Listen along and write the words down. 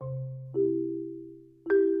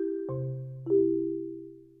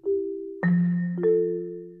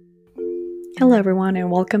Hello, everyone,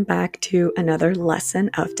 and welcome back to another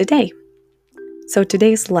lesson of the day. So,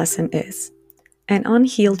 today's lesson is an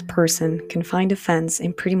unhealed person can find offense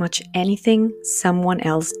in pretty much anything someone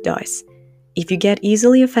else does. If you get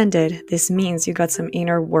easily offended, this means you got some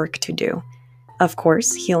inner work to do. Of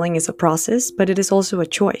course, healing is a process, but it is also a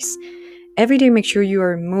choice. Every day, make sure you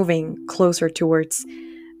are moving closer towards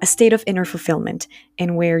a state of inner fulfillment,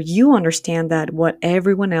 and where you understand that what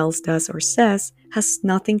everyone else does or says has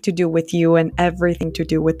nothing to do with you and everything to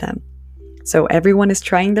do with them. So everyone is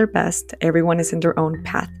trying their best, everyone is in their own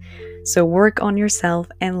path. So work on yourself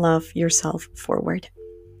and love yourself forward.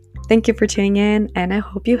 Thank you for tuning in, and I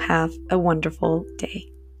hope you have a wonderful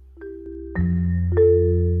day.